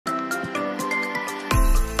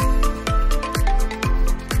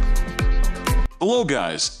Hello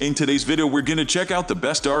guys, in today's video we're gonna check out the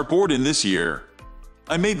best dartboard in this year.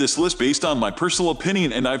 I made this list based on my personal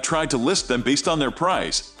opinion and I've tried to list them based on their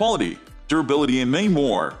price, quality, durability and many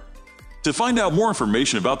more. To find out more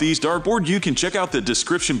information about these dartboard you can check out the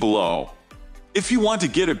description below. If you want to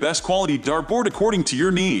get a best quality dartboard according to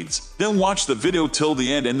your needs, then watch the video till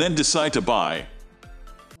the end and then decide to buy.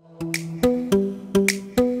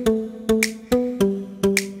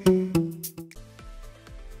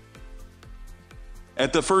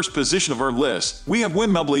 At the first position of our list, we have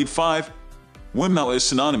Windmill Blade 5. Windmill is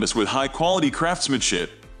synonymous with high-quality craftsmanship,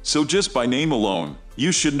 so just by name alone,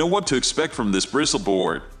 you should know what to expect from this bristle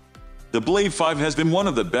board. The Blade 5 has been one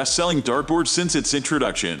of the best-selling dartboards since its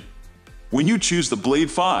introduction. When you choose the Blade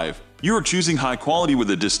 5, you are choosing high quality with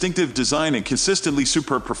a distinctive design and consistently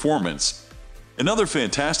superb performance. Another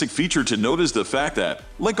fantastic feature to note is the fact that,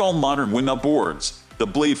 like all modern windmill boards, the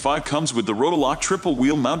Blade 5 comes with the Rotolock triple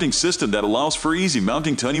wheel mounting system that allows for easy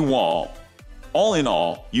mounting to any wall. All in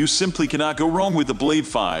all, you simply cannot go wrong with the Blade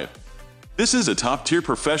 5. This is a top-tier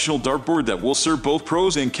professional dartboard that will serve both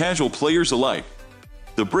pros and casual players alike.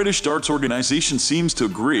 The British Darts Organization seems to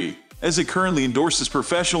agree, as it currently endorses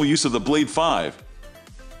professional use of the Blade 5.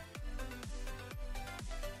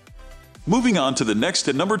 Moving on to the next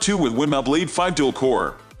at number 2 with Windmill Blade 5 Dual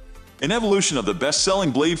Core. An evolution of the best-selling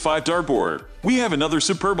Blade 5 dartboard, we have another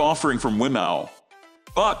superb offering from Windmill.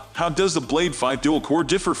 But, how does the Blade 5 Dual Core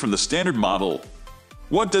differ from the standard model?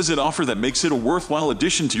 What does it offer that makes it a worthwhile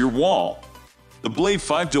addition to your wall? The Blade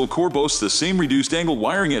 5 Dual Core boasts the same reduced angle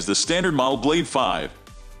wiring as the standard model Blade 5.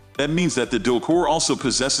 That means that the Dual Core also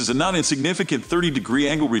possesses a not insignificant 30-degree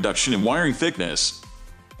angle reduction in wiring thickness.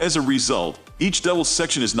 As a result, each double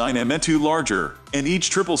section is 9 mm2 larger, and each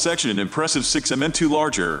triple section an impressive 6 mm2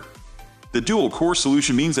 larger. The dual core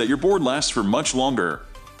solution means that your board lasts for much longer.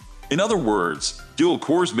 In other words, dual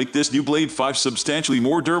cores make this new Blade 5 substantially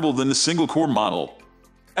more durable than the single core model.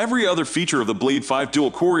 Every other feature of the Blade 5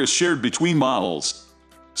 dual core is shared between models.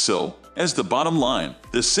 So, as the bottom line,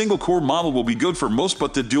 the single core model will be good for most,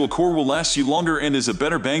 but the dual core will last you longer and is a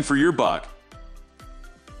better bang for your buck.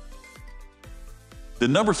 The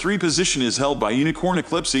number 3 position is held by Unicorn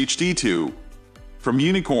Eclipse HD2. From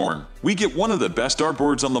Unicorn, we get one of the best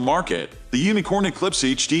dartboards on the market, the Unicorn Eclipse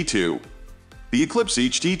HD2. The Eclipse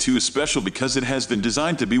HD2 is special because it has been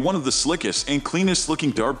designed to be one of the slickest and cleanest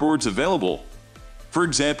looking dartboards available. For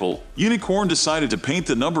example, Unicorn decided to paint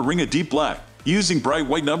the number ring a deep black, using bright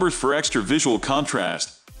white numbers for extra visual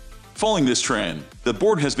contrast. Following this trend, the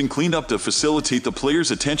board has been cleaned up to facilitate the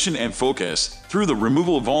player's attention and focus through the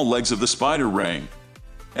removal of all legs of the spider ring.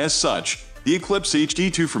 As such, the Eclipse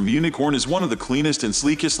HD2 from Unicorn is one of the cleanest and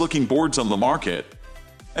sleekest looking boards on the market.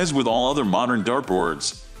 As with all other modern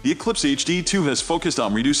dartboards, the Eclipse HD2 has focused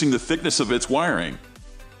on reducing the thickness of its wiring.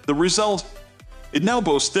 The result? It now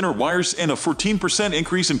boasts thinner wires and a 14%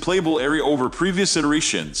 increase in playable area over previous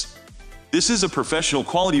iterations. This is a professional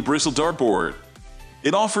quality bristle dartboard.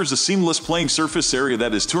 It offers a seamless playing surface area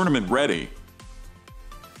that is tournament ready.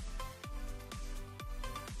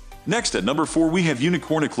 Next at number 4 we have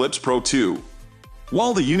Unicorn Eclipse Pro 2.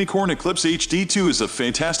 While the Unicorn Eclipse HD2 is a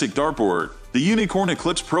fantastic dartboard, the Unicorn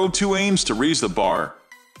Eclipse Pro 2 aims to raise the bar.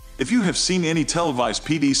 If you have seen any televised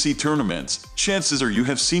PDC tournaments, chances are you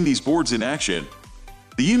have seen these boards in action.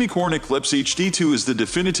 The Unicorn Eclipse HD2 is the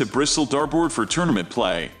definitive bristle dartboard for tournament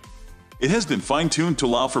play. It has been fine-tuned to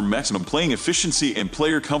allow for maximum playing efficiency and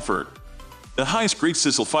player comfort. The highest grade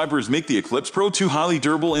sisal fibers make the Eclipse Pro 2 highly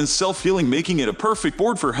durable and self-healing, making it a perfect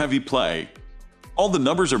board for heavy play. All the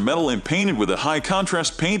numbers are metal and painted with a high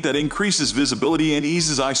contrast paint that increases visibility and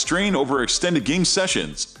eases eye strain over extended game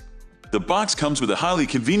sessions. The box comes with a highly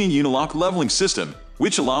convenient unilock leveling system,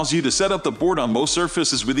 which allows you to set up the board on most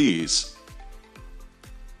surfaces with ease.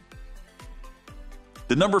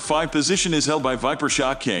 The number 5 position is held by Viper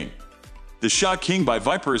Shot King. The Shot King by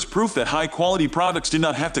Viper is proof that high-quality products do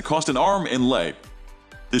not have to cost an arm and leg.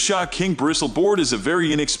 The Shot King bristle board is a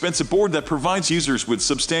very inexpensive board that provides users with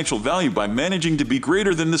substantial value by managing to be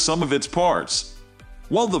greater than the sum of its parts.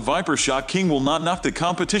 While the Viper Shot King will not knock the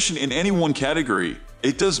competition in any one category,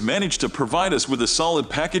 it does manage to provide us with a solid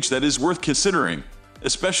package that is worth considering,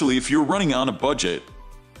 especially if you're running on a budget.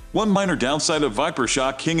 One minor downside of Viper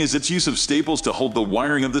Shot King is its use of staples to hold the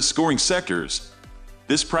wiring of the scoring sectors.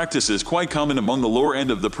 This practice is quite common among the lower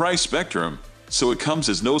end of the price spectrum, so it comes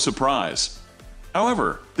as no surprise.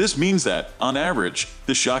 However, this means that, on average,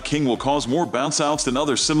 the Shot King will cause more bounce outs than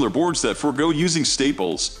other similar boards that forego using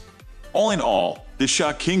staples. All in all, the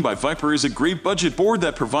Shot King by Viper is a great budget board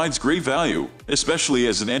that provides great value, especially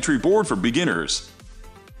as an entry board for beginners.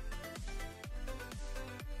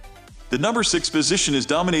 The number 6 position is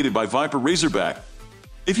dominated by Viper Razorback.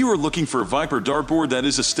 If you are looking for a Viper dartboard that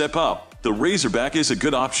is a step up, the Razorback is a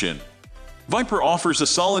good option. Viper offers a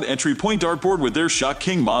solid entry point dartboard with their Shot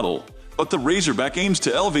King model, but the Razorback aims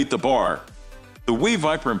to elevate the bar. The way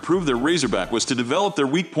Viper improved their Razorback was to develop their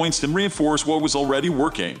weak points and reinforce what was already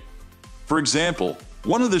working. For example,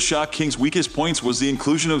 one of the Shot King's weakest points was the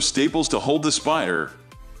inclusion of staples to hold the spider.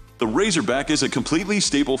 The Razorback is a completely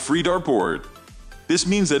staple-free dartboard. This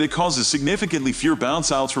means that it causes significantly fewer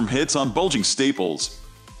bounce-outs from hits on bulging staples.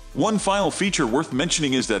 One final feature worth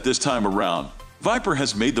mentioning is that this time around, Viper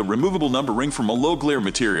has made the removable number ring from a low-glare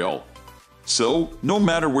material. So, no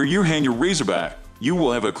matter where you hang your Razorback, you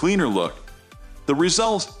will have a cleaner look. The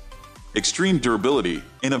result? Extreme durability,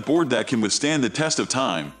 and a board that can withstand the test of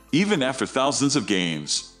time, even after thousands of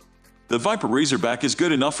games. The Viper Razorback is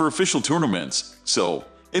good enough for official tournaments, so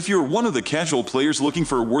if you're one of the casual players looking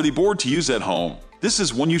for a worthy board to use at home, this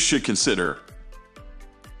is one you should consider.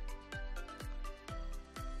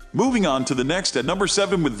 Moving on to the next at number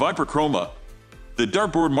 7 with Viper Chroma. The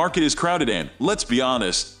dartboard market is crowded and, let's be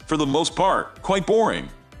honest, for the most part, quite boring.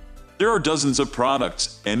 There are dozens of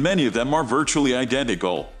products, and many of them are virtually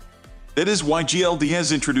identical. That is why GLD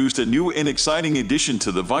has introduced a new and exciting addition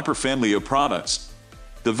to the Viper family of products: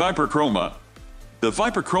 the Viper Chroma. The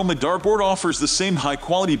Viper Chroma dartboard offers the same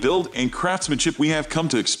high-quality build and craftsmanship we have come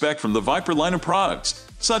to expect from the Viper line of products,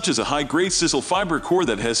 such as a high-grade sisal fiber core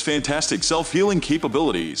that has fantastic self-healing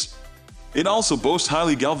capabilities. It also boasts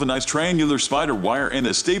highly galvanized triangular spider wire and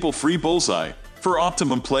a staple-free bullseye for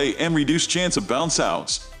optimum play and reduced chance of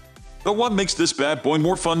bounce-outs. But what makes this bad boy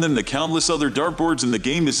more fun than the countless other dartboards in the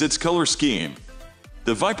game is its color scheme.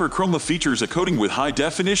 The Viper Chroma features a coating with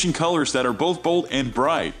high-definition colors that are both bold and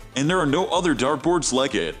bright, and there are no other dartboards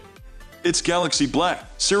like it. Its Galaxy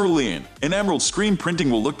Black, Cerulean, and Emerald screen printing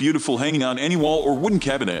will look beautiful hanging on any wall or wooden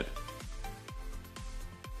cabinet.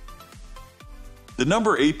 The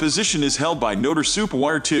number 8 position is held by Notor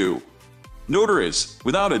Superwire 2. Notor is,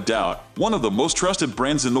 without a doubt, one of the most trusted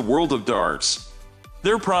brands in the world of darts.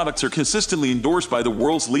 Their products are consistently endorsed by the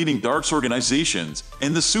world's leading darts organizations,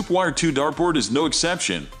 and the Superwire 2 dartboard is no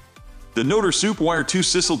exception. The Notor Superwire 2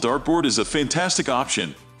 Sisal dartboard is a fantastic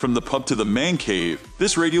option. From the pub to the man cave,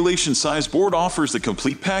 this regulation-sized board offers the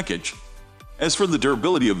complete package. As for the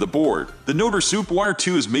durability of the board, the Notor Superwire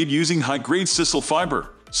 2 is made using high-grade sisal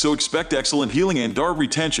fiber, so expect excellent healing and dart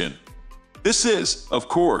retention. This is, of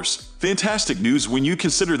course, fantastic news when you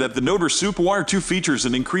consider that the Notor Superwire 2 features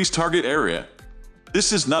an increased target area.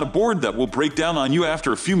 This is not a board that will break down on you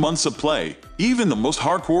after a few months of play. Even the most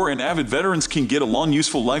hardcore and avid veterans can get a long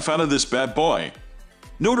useful life out of this bad boy.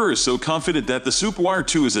 Notor is so confident that the Superwire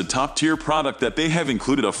 2 is a top-tier product that they have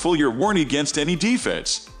included a full-year warranty against any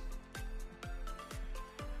defects.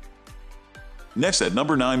 Next at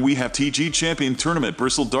number 9 we have TG Champion Tournament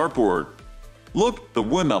Bristle Dartboard. Look, the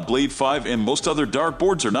Windmill Blade 5 and most other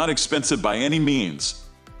dartboards are not expensive by any means.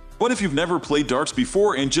 But if you've never played darts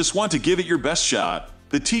before and just want to give it your best shot,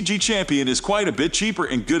 the TG Champion is quite a bit cheaper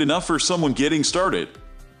and good enough for someone getting started.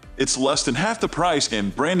 It's less than half the price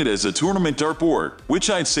and branded as a tournament dartboard,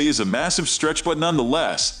 which I'd say is a massive stretch, but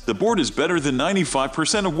nonetheless, the board is better than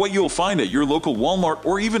 95% of what you'll find at your local Walmart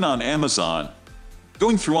or even on Amazon.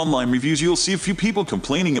 Going through online reviews you'll see a few people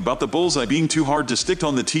complaining about the bullseye being too hard to stick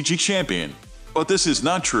on the TG Champion. But this is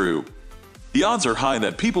not true. The odds are high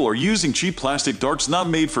that people are using cheap plastic darts not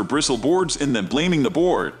made for bristle boards and then blaming the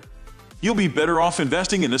board. You'll be better off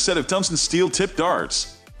investing in a set of tungsten steel-tipped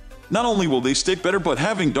darts. Not only will they stick better, but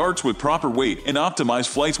having darts with proper weight and optimized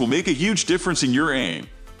flights will make a huge difference in your aim.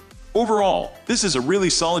 Overall, this is a really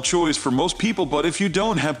solid choice for most people, but if you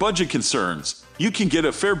don't have budget concerns, you can get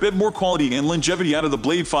a fair bit more quality and longevity out of the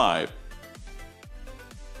Blade 5.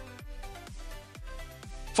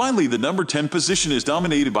 Finally, the number 10 position is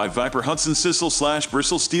dominated by Viper Hudson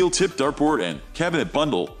Sisal/Bristle Steel Tip Dartboard and Cabinet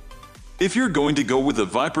Bundle. If you're going to go with the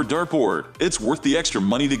Viper dartboard, it's worth the extra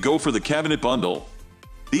money to go for the Cabinet Bundle.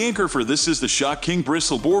 The anchor for this is the Shot King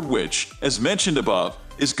Bristle board, which, as mentioned above,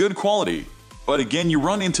 is good quality. But again, you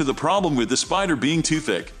run into the problem with the spider being too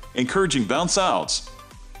thick, encouraging bounce outs.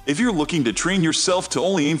 If you're looking to train yourself to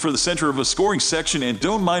only aim for the center of a scoring section and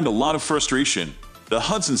don't mind a lot of frustration, the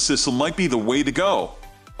Hudson Sisal might be the way to go.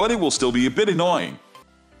 But it will still be a bit annoying.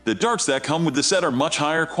 The darts that come with the set are much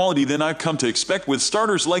higher quality than I've come to expect with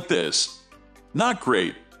starters like this. Not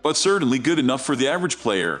great, but certainly good enough for the average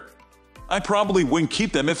player. I probably wouldn't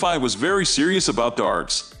keep them if I was very serious about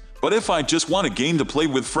darts, but if I just want a game to play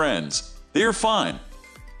with friends, they are fine.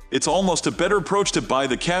 It's almost a better approach to buy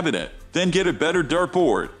the cabinet, then get a better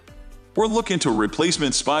dartboard. Or look into a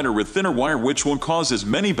replacement spider with thinner wire which won't cause as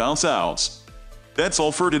many bounce outs. That's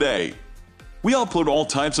all for today. We upload all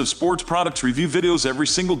types of sports products review videos every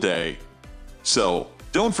single day. So,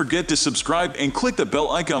 don't forget to subscribe and click the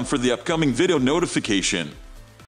bell icon for the upcoming video notification.